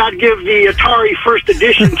 Unfortunately, I'd give the Atari First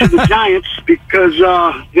Edition to the Giants because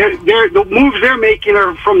the moves they're making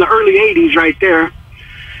are from the early 80s right there.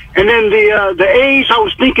 And then the A's, I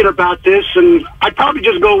was thinking about this, and I'd probably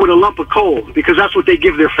just go with a lump of coal because that's what they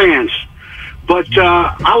give their fans. But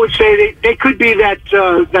I would say they could be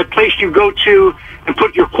that place you go to and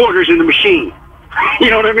put your quarters in the machine.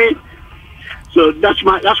 You know what I mean? So that's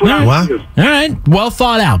what I would do. All right. Well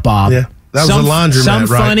thought out, Bob. Yeah. That was a laundromat, some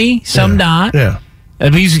right? funny, some not. Yeah.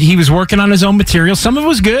 He was working on his own material. Some of it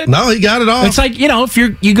was good. No, he got it all. It's like, if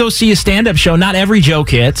you go see a stand-up show, not every joke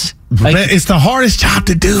hits. Like, it's the hardest job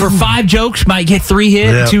to do. For 5 jokes, might get 3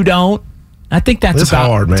 hit, 2 don't. I think that's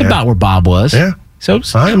about where Bob was. Yeah. So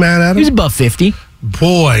I ain't mad at him. He was above 50.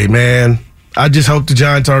 Boy, man. I just hope the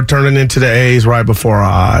Giants are turning into the A's right before our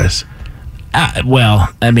eyes. Well,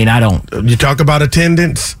 I mean, I don't. You talk about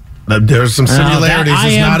attendance. There's some similarities.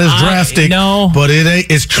 It's not as drastic, but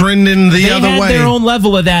it's trending the other way. They had their own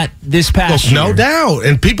level of that this past year. No doubt,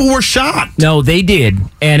 and people were shocked. No, they did,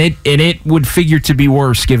 and it would figure to be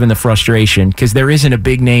worse given the frustration because there isn't a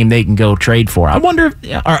big name they can go trade for. I wonder,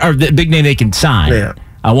 or the big name they can sign. Yeah.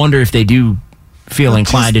 I wonder if they do feel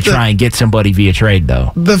inclined to try and get somebody via trade,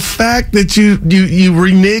 though. The fact that you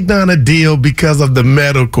reneged on a deal because of the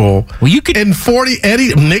medical. Well, you could. And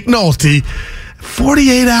Nick Nolte.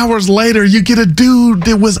 48 hours later, you get a dude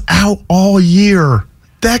that was out all year.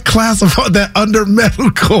 That classified that under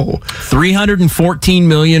medical. 314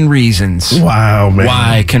 million reasons. Wow, man.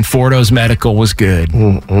 Why Conforto's medical was good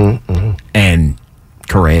and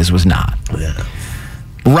Correa's was not. Yeah.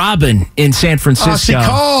 Robin in San Francisco. She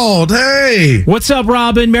called. Hey. What's up,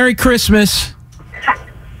 Robin? Merry Christmas.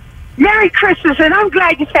 Merry Christmas, and I'm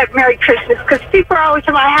glad you said Merry Christmas because people are always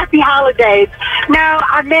about Happy Holidays. No,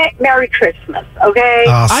 I meant Merry Christmas, okay?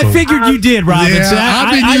 Awesome. I figured you did, Robin. Yeah, so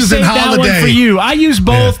I've been using holiday. That one for you. I use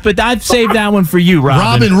both, but I've saved that one for you, Robin.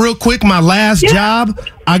 Robin, real quick, my last job,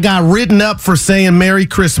 I got written up for saying Merry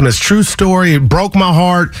Christmas. True story. It broke my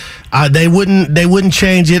heart. They wouldn't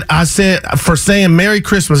change it. I said for saying Merry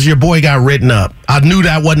Christmas, your boy got written up. I knew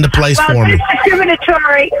that wasn't the place for me. That's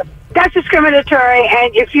discriminatory. That's discriminatory,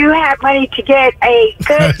 and if you have money to get a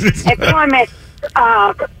good employment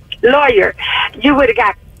lawyer, you would have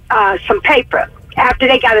got some paper after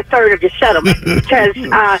they got a third of your settlement because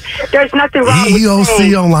there's nothing wrong with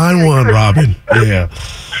EOC on line 1, Robin. Yeah.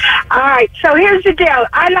 All right, so here's the deal.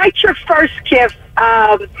 I liked your first gift,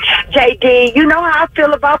 JD. You know how I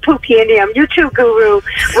feel about Pookie and them. You too, Guru.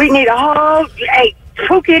 We need a whole...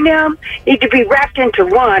 Pookie and them need to be wrapped into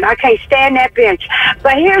one. I can't stand that bench.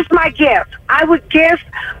 But here's my gift. I would give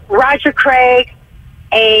Roger Craig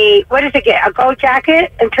a gold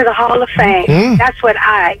jacket into the Hall of Fame. That's what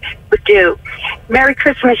I would do. Merry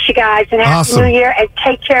Christmas, you guys, and Happy New Year, and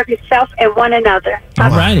take care of yourself and one another. All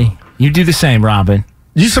righty. You do the same, Robin.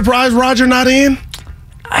 You surprised Roger not in?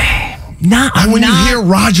 When you hear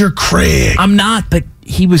Roger Craig. I'm not, but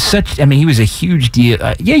he was he was a huge deal.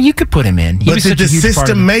 You could put him in. But did the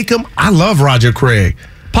system make him? I love Roger Craig.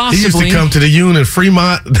 Possibly. He used to come to the Union in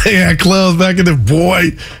Fremont. They had clubs back in the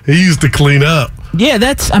boy. He used to clean up. Yeah,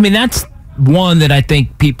 that's one that I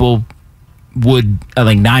think people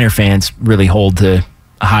Niner fans really hold to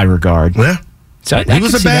a high regard. Yeah. So he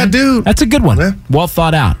was a bad dude. That's a good one. Yeah. Well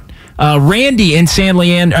thought out. Randy in San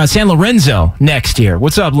Lorenzo next year.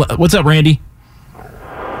 What's up, Randy?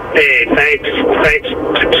 Hey, thanks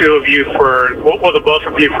to two of you the both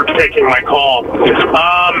of you for taking my call.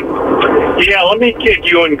 Let me get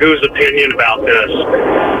you and Goo's opinion about this.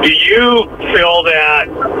 Do you feel that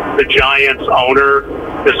the Giants owner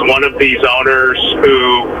is one of these owners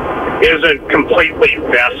who isn't completely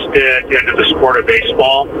vested into the sport of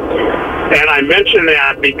baseball. And I mention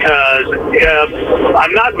that because if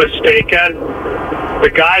I'm not mistaken, the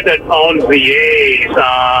guy that owns the A's,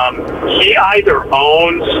 he either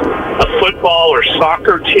owns a football or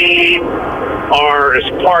soccer team or is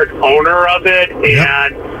part owner of it,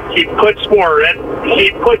 and he puts more in, he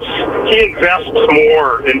invests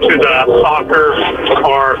more into the soccer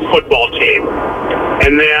or football team.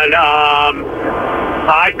 And then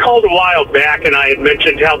I called a while back and I had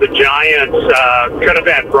mentioned how the Giants could have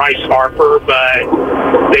had Bryce Harper,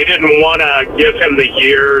 but they didn't want to give him the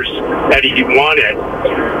years that he wanted.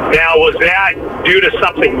 Now, was that due to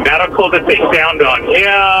something medical that they found on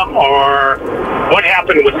him, or what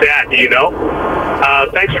happened with that? Do you know?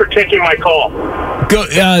 Thanks for taking my call. Go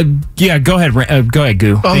ahead. Go ahead,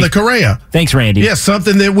 Goo. On the Correa. Thanks, Randy. Yeah,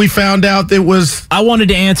 something that we found out that was. I wanted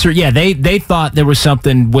to answer. Yeah, they thought there was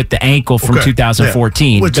something with the ankle from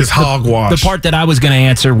 2014, which is hogwash. The part that I was going to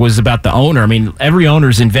answer was about the owner. I mean, every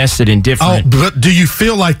owner's invested in different. Oh, but do you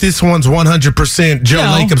feel like this one's 100% Joe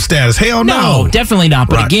Lacob status? Hell no, definitely not.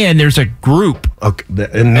 But again, there's a group. Okay,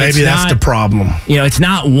 and maybe that's the problem. It's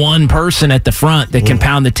not one person at the front that can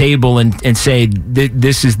pound the table and say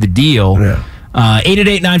this is the deal. Yeah.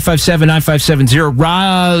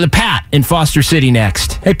 888-957-9570. Pat in Foster City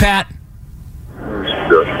next. Hey, Pat.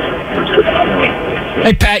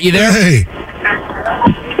 Hey, Pat, you there? Hey.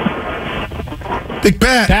 Big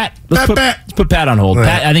Pat. Let's put Pat on hold. Right.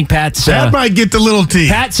 Pat, I think Pat's... Pat might get the little T.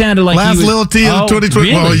 Pat sounded like last little T of 2020.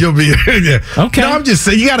 Really? Oh, you'll be... Yeah. Okay. No, I'm just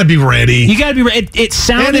saying, you got to be ready. You got to be ready. It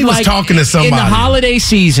sounded and he was like... talking to somebody. In the holiday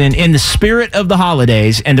season, in the spirit of the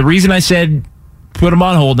holidays, and the reason I said... Put him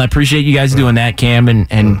on hold, and I appreciate you guys doing that, Cam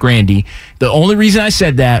and Grandy. The only reason I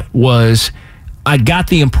said that was I got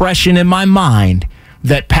the impression in my mind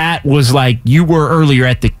that Pat was like you were earlier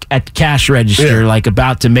at the cash register, like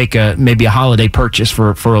about to make maybe a holiday purchase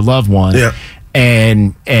for a loved one,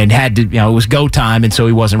 and had to, it was go time, and so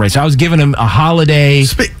he wasn't ready. So I was giving him a holiday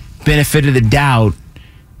benefit of the doubt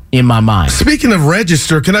in my mind. Speaking of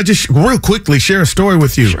register, can I just real quickly share a story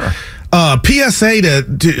with you? Sure. PSA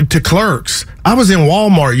to clerks. I was in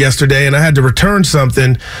Walmart yesterday and I had to return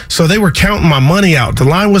something, so they were counting my money out. The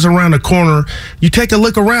line was around the corner. You take a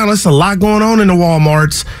look around, there's a lot going on in the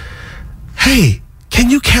Walmarts. Hey, can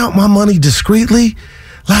you count my money discreetly?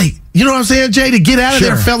 Like, you know what I'm saying, Jay? To get out of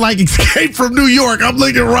there felt like Escape from New York. I'm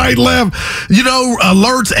looking right, left,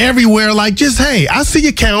 alerts everywhere. Like, just, hey, I see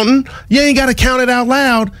you counting. You ain't got to count it out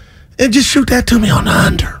loud. And just shoot that to me on the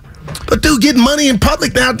under. But dude, getting money in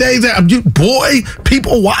public nowadays,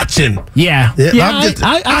 people watching. Yeah.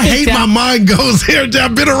 I hate my mind goes here.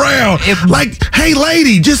 I've been around. Hey,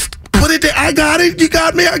 lady, just put it there. I got it. You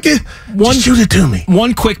got me. Just shoot it to me.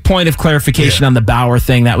 One quick point of clarification on the Bauer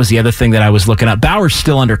thing. That was the other thing that I was llooking at. Bauer's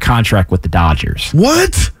still under contract with the Dodgers.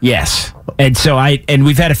 What? Yes. And so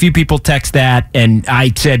we've had a few people text that, and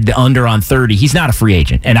I said the under on 30. He's not a free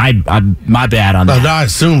agent, and I my bad on that. I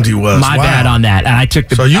assumed he was. My bad on that, and I took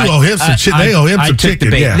the. So you owe him some. They owe him some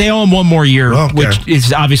chicken. They owe him one more year, which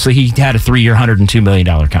is obviously he had a 3-year, $102 million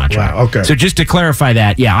contract. Wow. Okay. So just to clarify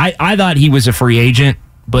that, I thought he was a free agent.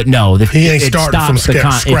 But no, he ain't starting from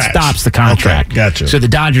scratch. It stops the contract. Okay, gotcha. So the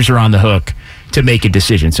Dodgers are on the hook to make a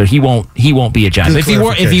decision. So he won't be a Giant.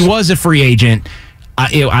 If he was a free agent,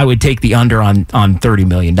 I would take the under on $30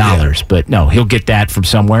 million. Yeah. But no, he'll get that from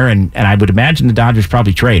somewhere, and I would imagine the Dodgers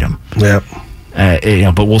probably trade him. Yep.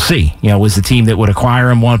 But we'll see. Was the team that would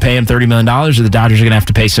acquire him want to pay him $30 million, or the Dodgers are going to have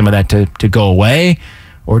to pay some of that to go away,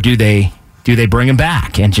 or do they bring him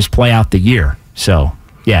back and just play out the year? So.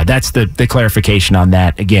 Yeah, that's the clarification on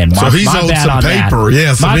that. Again, so he's owed some paper.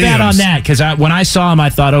 Yeah, my bad on that, because when I saw him,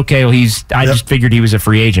 I thought, okay, well, I just figured he was a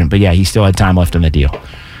free agent. But yeah, he still had time left in the deal.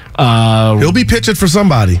 He'll be pitching for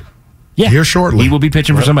somebody. Yeah, here shortly. He will be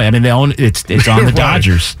pitching for somebody. I mean, it's on the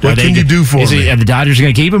Dodgers. What can you do for me? Are the Dodgers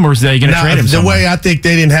going to keep him, or is they going to trade him? The way I think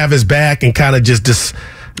they didn't have his back and kind of just.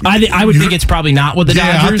 I would think it's probably not with the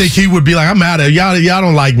Dodgers. I think he would be like, I'm out of y'all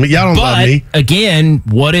don't like me. Y'all don't love me. Again,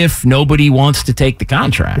 what if nobody wants to take the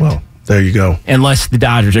contract? Well, there you go. Unless the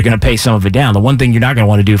Dodgers are going to pay some of it down. The one thing you're not going to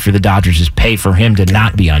want to do for the Dodgers is pay for him to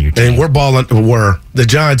not be on your team. And the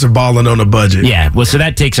Giants are balling on a budget. Yeah, well, so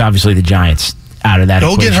that takes obviously the Giants out of that.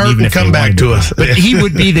 Don't get hurt and come back to us. But he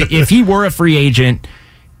would be if he were a free agent,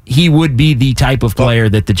 he would be the type of player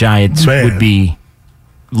that the Giants would be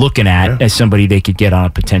looking at as somebody they could get on a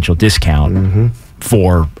potential discount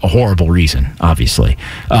for a horrible reason, obviously.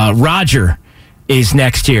 Roger is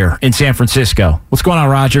next here in San Francisco. What's going on,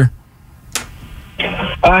 Roger?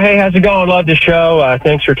 Hey, how's it going? Love the show.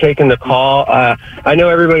 Thanks for taking the call. I know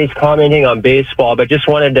everybody's commenting on baseball, but just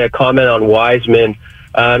wanted to comment on Wiseman.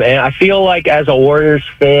 And I feel like as a Warriors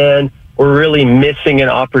fan, we're really missing an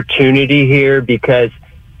opportunity here because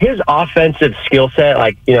his offensive skill set,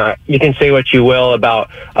 like, you know, you can say what you will about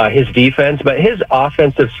his defense, but his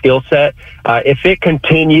offensive skill set, if it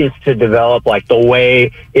continues to develop like the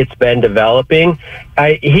way it's been developing,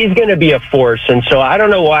 he's going to be a force. And so I don't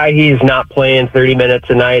know why he's not playing 30 minutes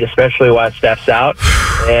a night, especially while Steph's out,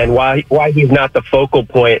 and why he's not the focal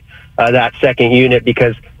point of that second unit,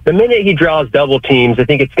 because the minute he draws double teams, I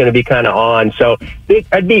think it's going to be kind of on. So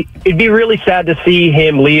it'd be really sad to see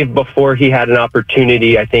him leave before he had an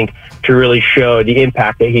opportunity, I think, to really show the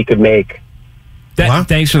impact that he could make.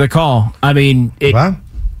 Thanks for the call. I mean,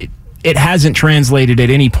 it hasn't translated at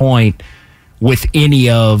any point with any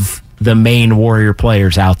of the main Warrior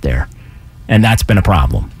players out there, and that's been a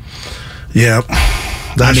problem. Yeah,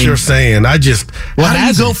 that's your saying. How do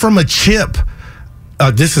you go from a chip,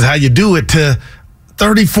 this is how you do it, to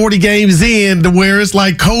 30, 40 games in to where it's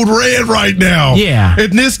like code red right now? Yeah.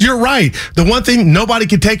 And you're right. The one thing nobody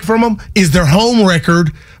can take from them is their home record,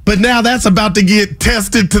 but now that's about to get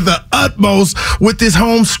tested to the utmost with this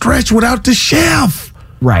home stretch without the chef.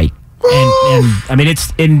 Right. And I mean,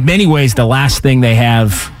 it's in many ways the last thing they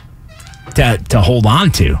have to hold on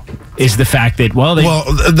to is the fact that, the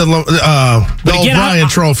O'Brien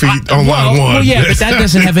Trophy on line one. Well, yeah, but that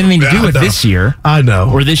doesn't have anything to do with this year. I know.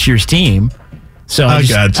 Or this year's team. So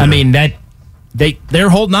I mean, that they're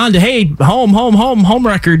holding on to, hey, home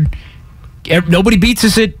record. Nobody beats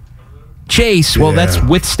us at Chase. Well, that's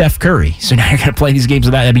with Steph Curry. So now you're going to play these games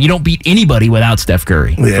without. I mean, you don't beat anybody without Steph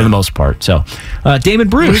Curry for the most part. So, Damon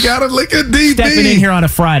Bruce, we got to look at DB stepping in here on a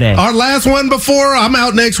Friday. Our last one before I'm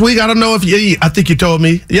out next week. I don't know if I think you told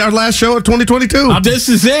me. Yeah, our last show of 2022. This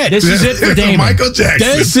is it. This is it for Damon. Michael Jackson.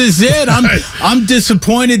 This is it. I'm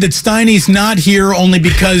disappointed that Steiny's not here, only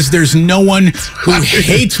because there's no one who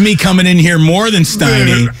hates me coming in here more than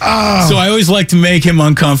Steiny. So I always like to make him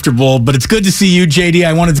uncomfortable. But it's good to see you, JD.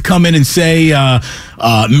 I wanted to come in and say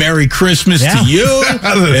Merry Christmas to you,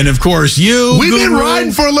 and of course you. We've been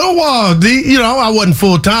riding for a little while. I wasn't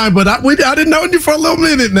full time, but I didn't know you for a little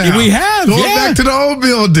minute now. We have going back to the old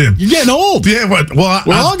building. You're getting old. Yeah, but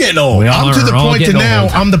we're all getting old. I'm to the point to now.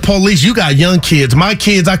 I'm the police. You got young kids. My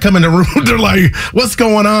kids. I come in the room. They're like, "What's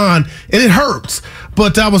going on?" And it hurts.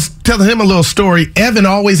 But I was telling him a little story. Evan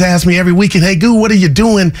always asks me every weekend, "Hey, Goo, what are you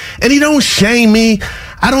doing?" And he don't shame me.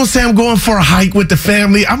 I don't say I'm going for a hike with the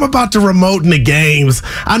family. I'm about to remote in the games.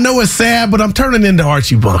 I know it's sad, but I'm turning into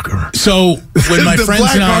Archie Bunker. So when my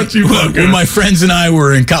friends and I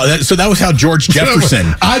were in college, so that was how George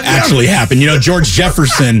Jefferson actually happened. You know, George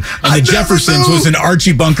Jefferson and the Jeffersons was an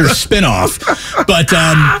Archie Bunker spinoff. But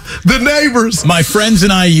the neighbors. My friends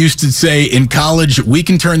and I used to say in college, we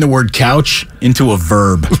can turn the word couch into a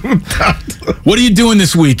verb. What are you doing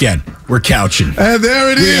this weekend? We're couching. And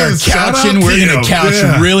there it is. We are couching. We're going to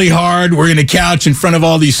couch really hard. We're going to couch in front of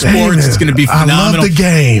all these sports. It's going to be phenomenal. I love the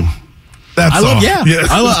game. That's all.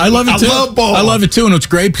 I love it too. I love it too, and it's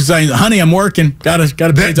great because I'm working. Got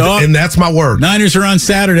to pay dog. And that's my word. Niners are on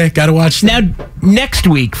Saturday. Got to watch. Now, next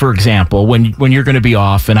week, for example, when you're going to be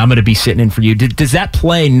off, and I'm going to be sitting in for you, does that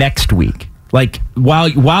play next week? Like while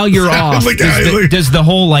you're off, does the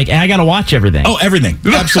whole I got to watch everything? Oh, everything,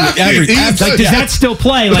 absolutely, everything. Does that still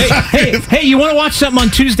play? Like, hey, you want to watch something on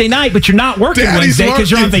Tuesday night, but you're not working Wednesday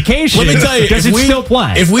because you're on vacation. Let me tell you, does it still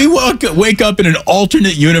play? If we wake up in an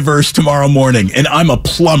alternate universe tomorrow morning, and I'm a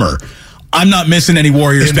plumber, I'm not missing any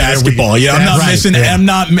Warriors basketball. Yeah, I'm not missing. Yeah. I'm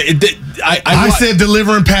not. I said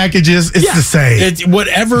delivering packages. It's the same.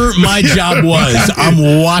 Whatever my job was,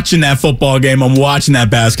 I'm watching that football game. I'm watching that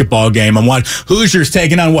basketball game. I'm watching Hoosiers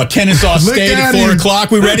taking on Kennesaw State at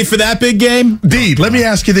 4:00. We ready for that big game? D, let me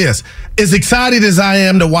ask you this: as excited as I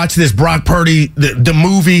am to watch this Brock Purdy the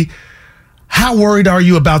movie, how worried are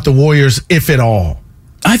you about the Warriors, if at all?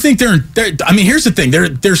 I think they're. I mean, here's the thing: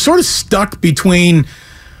 they're sort of stuck between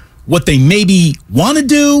what they maybe want to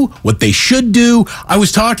do, what they should do. I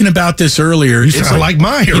was talking about this earlier. You sound like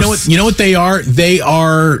Myers. You know what they are? They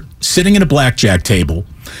are sitting at a blackjack table,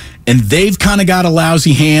 and they've kind of got a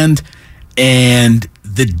lousy hand, and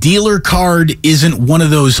the dealer card isn't one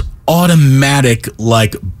of those automatic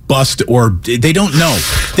bust, or they don't know.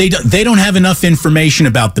 They don't have enough information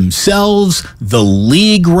about themselves, the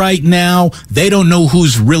league right now. They don't know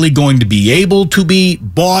who's really going to be able to be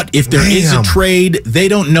bought if there is a trade. They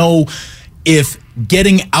don't know if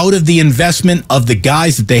getting out of the investment of the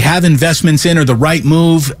guys that they have investments in are the right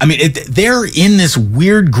move. I mean, they're in this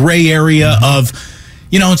weird gray area of,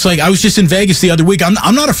 You know, it's like I was just in Vegas the other week.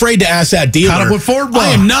 I'm not afraid to ask that dealer. Caught up with Ford I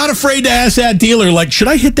am not afraid to ask that dealer, like, should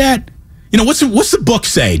I hit that? You know, what's the book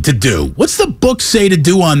say to do? What's the book say to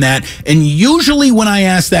do on that? And usually when I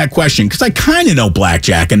ask that question, because I kind of know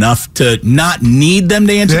blackjack enough to not need them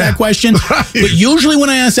to answer that question, but usually when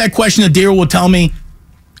I ask that question, the dealer will tell me,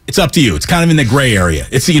 it's up to you. It's kind of in the gray area.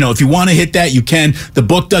 It's, you know, if you want to hit that, you can. The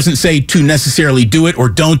book doesn't say to necessarily do it or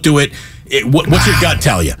don't do it. What's your gut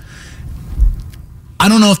tell you? I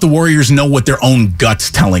don't know if the Warriors know what their own gut's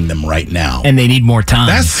telling them right now. And they need more time.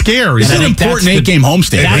 That's scary. It's an important 8-game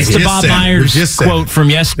homestand. That's the Bob Myers quote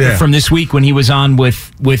from this week when he was on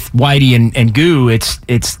with Whitey and Goo. It's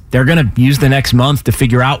they're going to use the next month to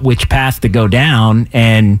figure out which path to go down.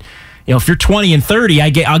 And you know, if you're 20 and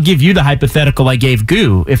 30, I'll give you the hypothetical I gave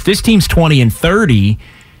Goo. If this team's 20 and 30,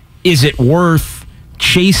 is it worth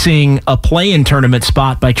chasing a play-in tournament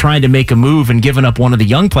spot by trying to make a move and giving up one of the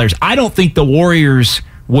young players? I don't think the Warriors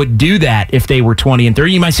would do that if they were 20 and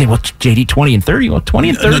 30. You might say, well, JD, 20 and 30? Well, 20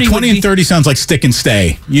 and 30. 20 and 30 sounds like stick and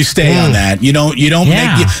stay. You stay on that. You don't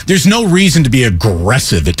there's no reason to be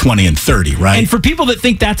aggressive at 20 and 30, right? And for people that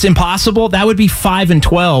think that's impossible, that would be 5 and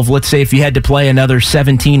 12. Let's say if you had to play another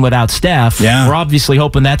 17 without Steph. Yeah. We're obviously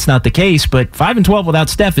hoping that's not the case, but 5 and 12 without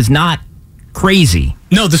Steph is not crazy.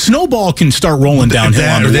 No, the snowball can start rolling downhill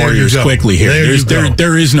on the Warriors quickly here.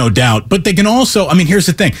 There is no doubt. But they can also, I mean, here's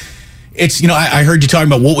the thing. It's, you know, I heard you talking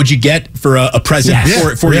about what would you get for a present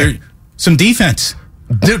for your some defense.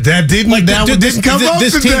 Dude, that didn't come up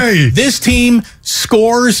today. This team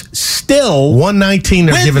scores still 119.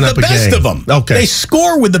 They're giving up a game. The best of them. Okay, they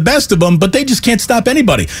score with the best of them, but they just can't stop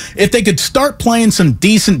anybody. If they could start playing some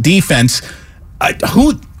decent defense,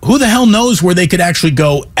 who the hell knows where they could actually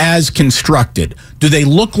go as constructed? Do they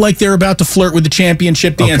look like they're about to flirt with the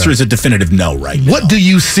championship? The answer is a definitive no right now. What do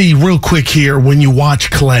you see real quick here when you watch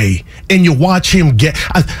Clay and you watch him get...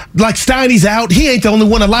 like Steiny's out. He ain't the only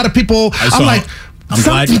one. A lot of people...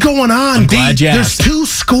 Something's going on, D. There's 2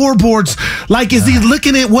 scoreboards. Like, is he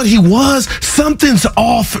looking at what he was? Something's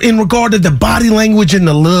off in regard to the body language and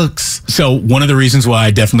the looks. So one of the reasons why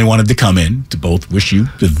I definitely wanted to come in to both wish you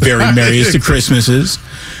the very merriest of Christmases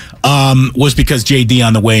was because JD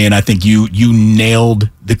on the way in, I think you nailed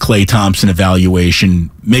the Klay Thompson evaluation,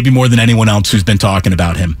 maybe more than anyone else who's been talking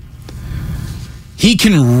about him. He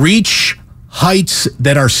can reach heights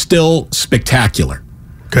that are still spectacular.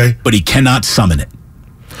 Okay. But he cannot summon it.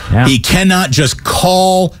 Yeah. He cannot just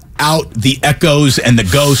call out the echoes and the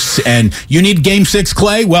ghosts and you need Game 6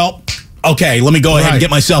 Klay? Well, okay, let me go ahead and get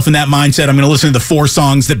myself in that mindset. I'm going to listen to the 4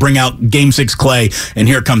 songs that bring out Game 6 Klay, and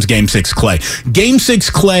here comes Game 6 Klay. Game 6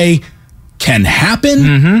 Klay can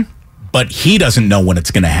happen, but he doesn't know when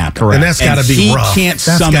it's going to happen. Correct. And that's got to be rough. He can't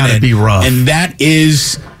summon it. Be rough. And that's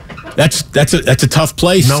a tough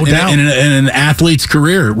place no doubt. In an athlete's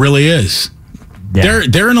career. It really is. Yeah.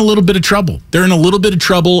 They're in a little bit of trouble.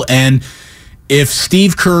 And if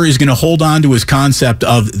Steve Kerr is going to hold on to his concept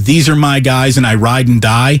of these are my guys and I ride and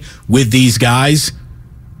die with these guys,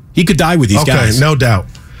 he could die with these guys. Okay, no doubt.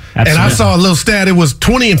 Absolutely. And I saw a little stat. It was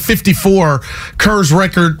 20 and 54. Kerr's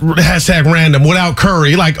record, #random, without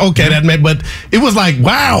Curry. Like, okay, that meant, but it was like,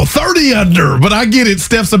 wow, 30 under. But I get it.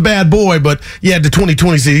 Steph's a bad boy. But yeah, the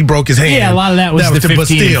 2020 season, he broke his hand. Yeah, a lot of that was the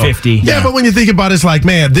 15 and 50. Yeah, but when you think about it, it's like,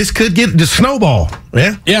 man, this could get the snowball.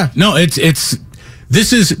 Yeah. Yeah. No,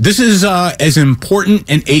 This is as important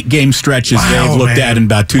an 8-game stretch as they've looked at in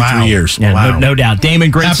about 2-3 years. Yeah, no doubt.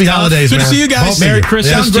 Damon, great Happy holidays, Good man. to see you guys. Merry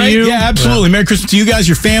Christmas to you. Yeah, absolutely. Merry Christmas to you guys,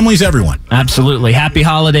 your families, everyone. Absolutely. Happy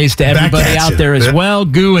holidays to everybody out there as well.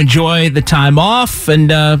 Goo, enjoy the time off.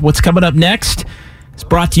 And what's coming up next is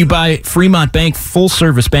brought to you by Fremont Bank.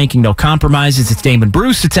 Full-service banking, no compromises. It's Damon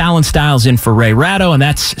Bruce. It's Alan Stiles in for Ray Ratto. And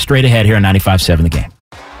that's straight ahead here on 95.7 The Game.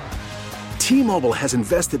 T-Mobile has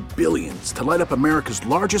invested billions to light up America's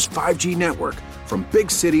largest 5G network, from big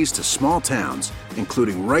cities to small towns,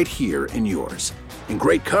 including right here in yours. And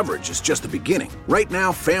great coverage is just the beginning. Right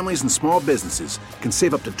now, families and small businesses can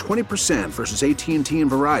save up to 20% versus AT&T and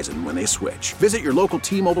Verizon when they switch. Visit your local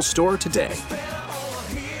T-Mobile store today.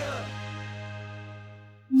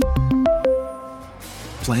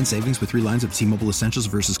 Plan savings with 3 lines of T-Mobile Essentials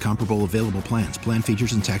versus comparable available plans. Plan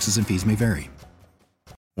features and taxes and fees may vary.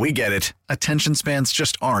 We get it. Attention spans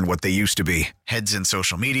just aren't what they used to be. Heads in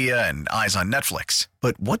social media and eyes on Netflix.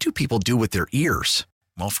 But what do people do with their ears?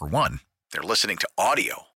 Well, for one, they're listening to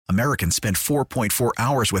audio. Americans spend 4.4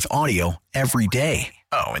 hours with audio every day.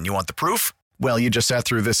 Oh, and you want the proof? Well, you just sat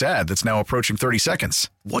through this ad that's now approaching 30 seconds.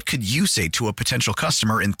 What could you say to a potential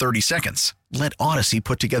customer in 30 seconds? Let Odyssey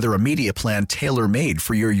put together a media plan tailor-made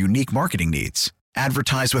for your unique marketing needs.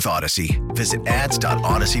 Advertise with Odyssey. Visit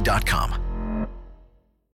ads.odyssey.com.